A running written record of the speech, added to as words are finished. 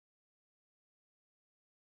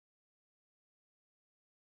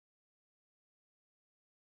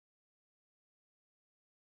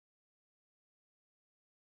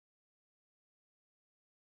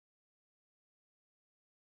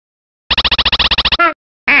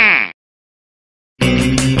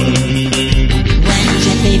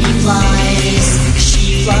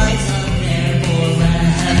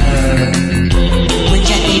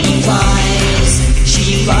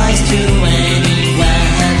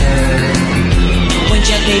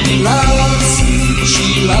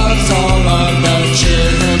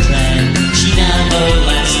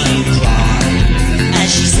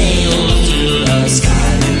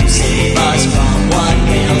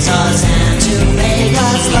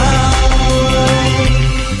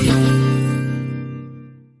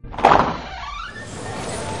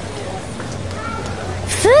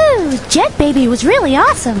baby was really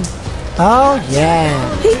awesome. Oh,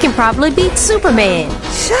 yeah. He can probably beat Superman.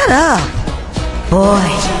 Shut up. Boy,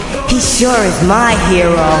 he sure is my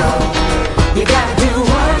hero. You gotta do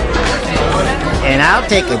what? And I'll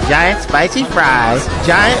take a giant spicy fries,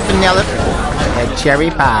 giant vanilla, and cherry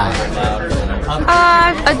pie.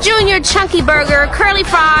 A junior chunky burger, curly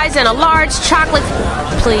fries, and a large chocolate,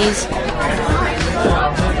 please.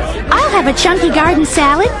 I'll have a chunky garden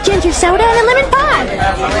salad, ginger soda, and a lemon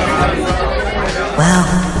pie. Well,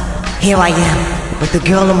 here I am with the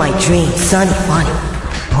girl of my dreams, Sunny Funny.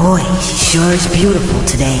 Boy, she sure is beautiful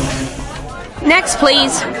today. Next,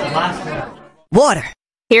 please. Water.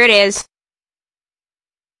 Here it is.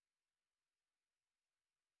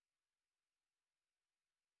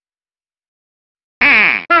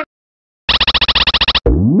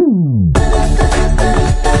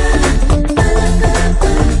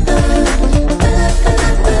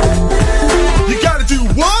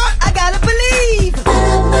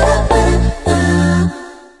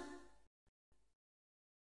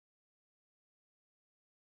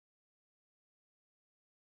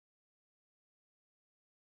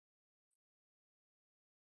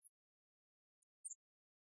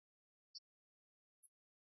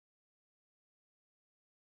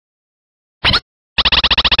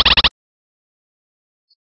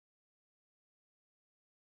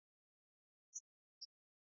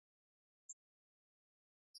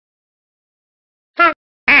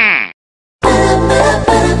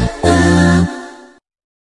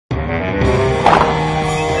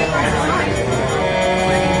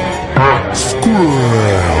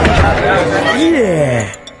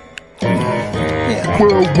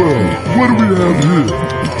 Well, what do we have here?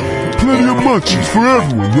 Plenty of munchies for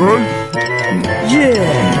everyone, right?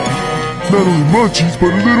 Yeah. Not only munchies,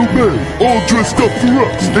 but a little bag, all dressed up for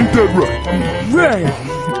us, ain't that right?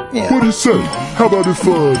 Right. What do you say? How about if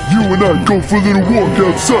you and I go for a little walk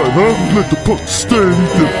outside, huh? Let the punks stay and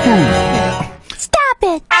eat their food. Stop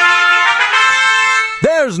it!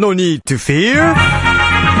 There's no need to fear.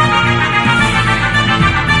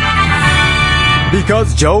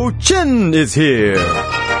 Because Joe Chin is here.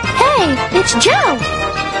 Hey, it's Joe.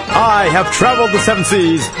 I have traveled the 7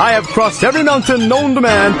 seas. I have crossed every mountain known to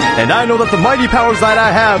man, and I know that the mighty powers that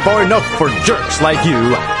I have are enough for jerks like you.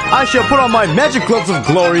 I shall put on my magic gloves of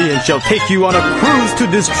glory and shall take you on a cruise to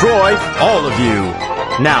destroy all of you.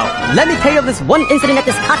 Now, let me tell you this one incident at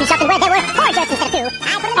this coffee shop where there were 4 jerks instead of 2.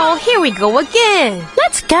 Oh, here we go again.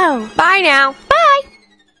 Let's go. Bye now. Bye.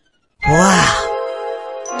 Wow.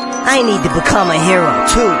 I need to become a hero,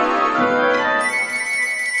 too.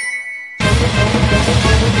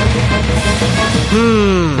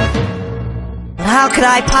 But how could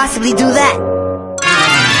I possibly do that?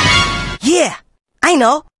 Yeah, I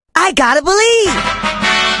know. I gotta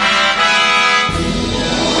believe.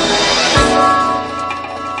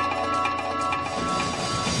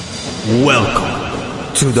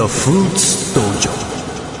 Welcome to the Fruits Dojo.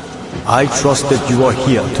 I trust that you are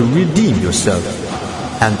here to redeem yourself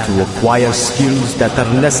and to acquire skills that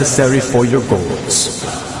are necessary for your goals.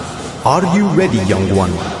 Are you ready, young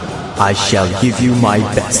one? I shall give you my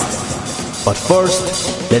best. But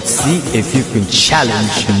first, let's see if you can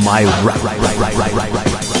challenge my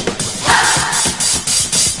rap.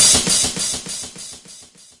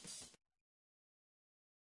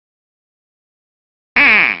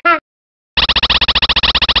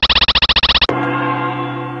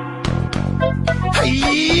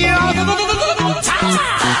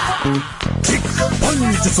 Kick,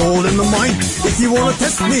 punch, it's all in the mind. If you wanna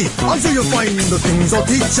test me, I'm sure you'll find the things I'll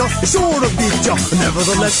teach ya. Sure to beat ya.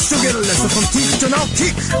 Nevertheless, you'll get a lesson from teacher. Now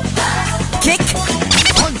kick, Kick,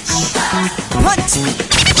 punch, punch,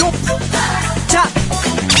 jump, chop,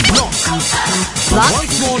 block. block,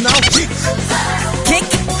 Once more now, kick, kick,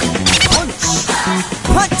 punch,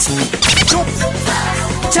 punch, jump,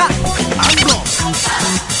 chop, and block.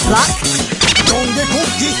 block, Don't get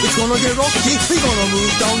cocky, it's gonna get rocky. We're gonna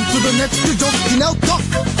move down to the next jockey. Now duck,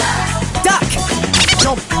 duck,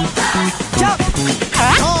 jump, jump,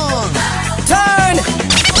 turn, turn,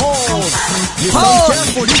 pause. Listen Pause.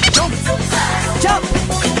 carefully, jump, jump,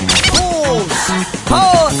 pause,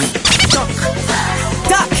 pause, duck,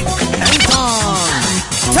 duck, and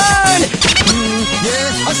turn.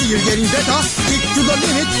 Yeah, I see you're getting better. Kick to the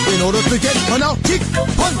limit in order to get one out. Kick,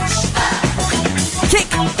 punch, Kick,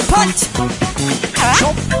 punch,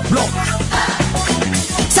 chop, block,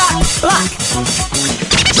 chop, block,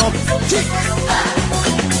 chop, kick,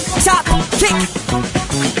 chop, kick,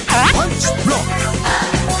 punch, block.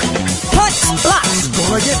 punch, block, It's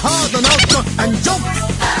gonna get harder now. Duck and jump,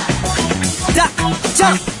 duck,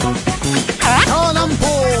 jump, turn and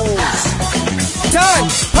pause. turn,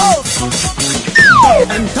 pose,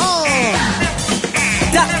 and turn.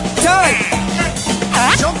 Duck, turn.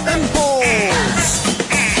 Jump and pose.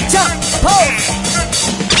 Jump, pose.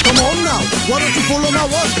 Come on now, why don't you follow my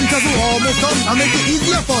words? Because we're almost done. I make it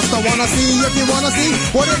easier first. I wanna see if you wanna see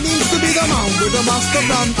what it means to be the man with the master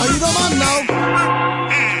plan. Are you the man now?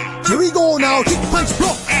 Here we go now. Kick, punch,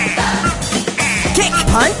 block. Kick,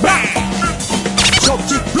 punch, block. Chop,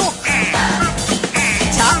 kick, block.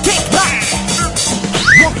 Chop, kick, block.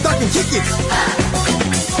 Block, duck, and kick it.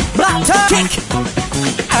 Block, turn, kick.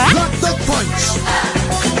 Block, duck, punch.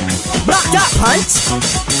 Block, duck, punch.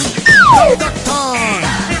 Duck, duck, turn.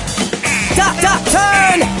 Duck, duck,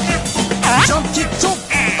 turn. Jump, kick, chop.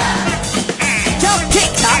 Jump,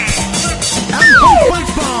 kick, chop. And punch,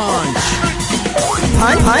 punch, punch.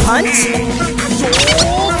 Punch, punch, punch.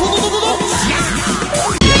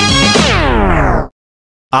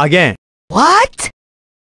 Again. What?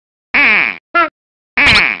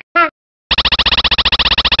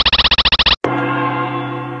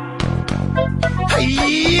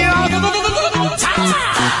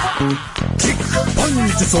 Kick,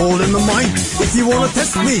 punch, it's all in the mind. If you wanna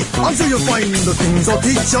test me, I'm sure you'll find the things I'll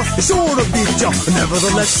teach ya. Sure to beat ya.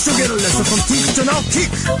 Nevertheless, you'll get a lesson from teacher. Now kick,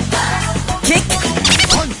 Kick,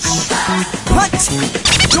 punch, punch,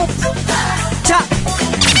 jump, chop,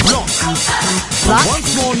 block. block,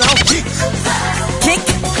 Once more now, kick, kick,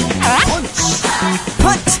 punch,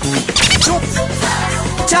 punch, jump,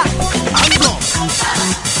 chop, and block.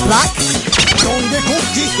 block, Don't get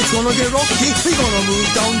cocky, it's gonna get rocky. We're gonna move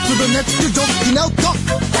down to the next jockey. Now duck,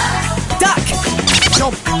 duck,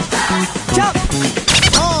 jump, jump,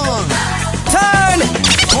 turn, turn,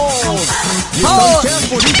 pause. Listen Pause.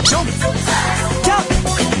 carefully, jump, jump,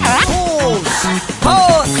 pause,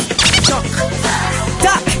 pose, duck,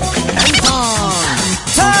 duck, and turn.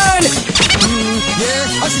 turn,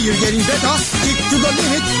 Yeah, I see you're getting better. Kick to the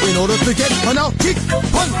limit in order to get her now. Kick,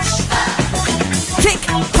 punch, kick,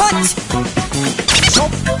 punch,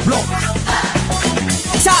 chop, block,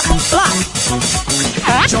 chop, block,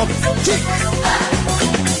 chop, kick,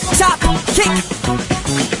 chop, kick,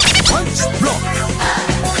 punch, block.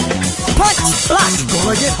 punch, block,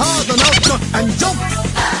 Gonna get harder now. Duck and jump,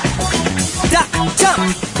 duck,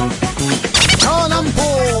 jump, turn and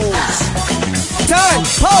pose. turn,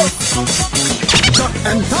 pose, Duck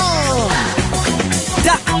and turn,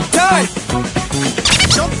 duck, turn,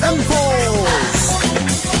 jump and pose.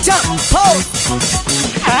 jump, pose.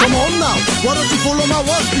 Come on now, why don't you follow my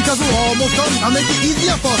words? Because we're almost done. I make it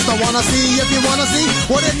easier first. I wanna see if you wanna see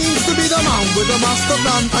what it means to be the man with the master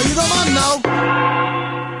plan. Are you the man now?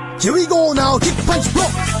 Here we go now. Kick, punch,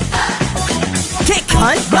 block. Kick,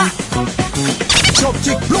 punch, block, Chop,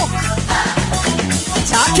 kick, block.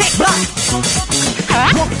 chop, kick, block,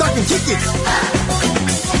 Block, duck, and kick it.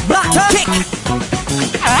 block, kick,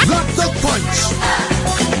 Block, duck, punch.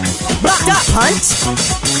 block, duck, punch,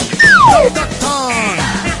 Duck, duck, turn.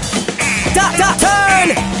 duck, duck, turn,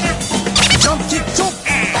 Jump, kick, chop.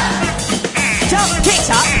 jump, kick,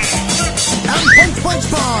 chop, And punch, punch,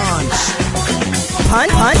 punch.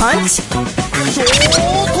 punch, punch, punch.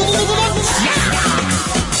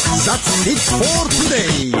 That's it for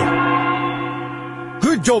today.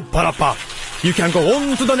 Good job, PaRappa. You can go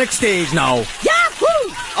on to the next stage now.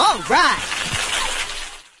 Yahoo! All right.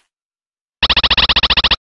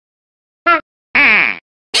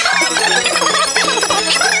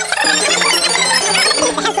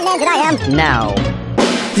 Now.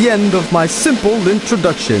 The end of my simple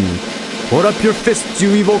introduction. Put up your fists,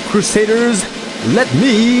 you evil crusaders. Let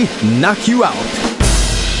me knock you out.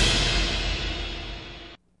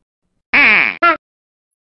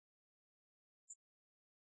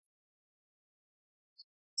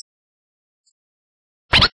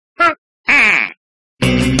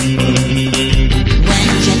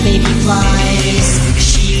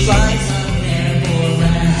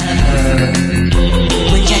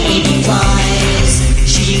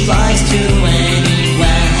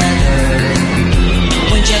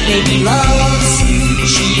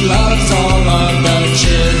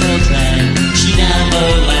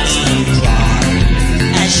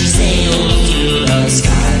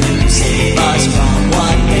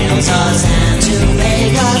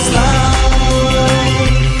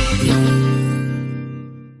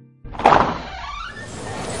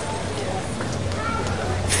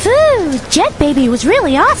 Jet Baby was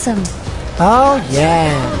really awesome. Oh,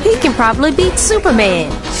 yeah. He can probably beat Superman.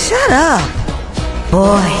 Shut up.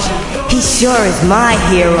 Boy, he sure is my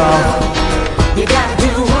hero. You gotta do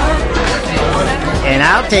what? And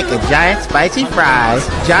I'll take a giant spicy fries,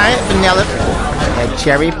 giant vanilla, and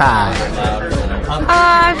cherry pie.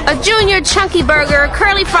 A junior chunky burger,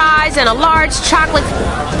 curly fries, and a large chocolate,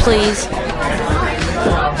 please.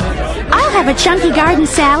 I'll have a chunky garden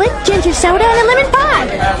salad, ginger soda, and a lemon pie.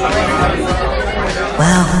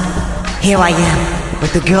 Well, here I am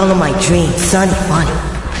with the girl of my dreams, Sunny Funny.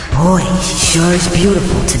 Boy, she sure is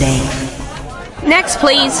beautiful today. Next,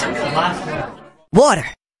 please. Water.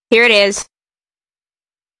 Here it is.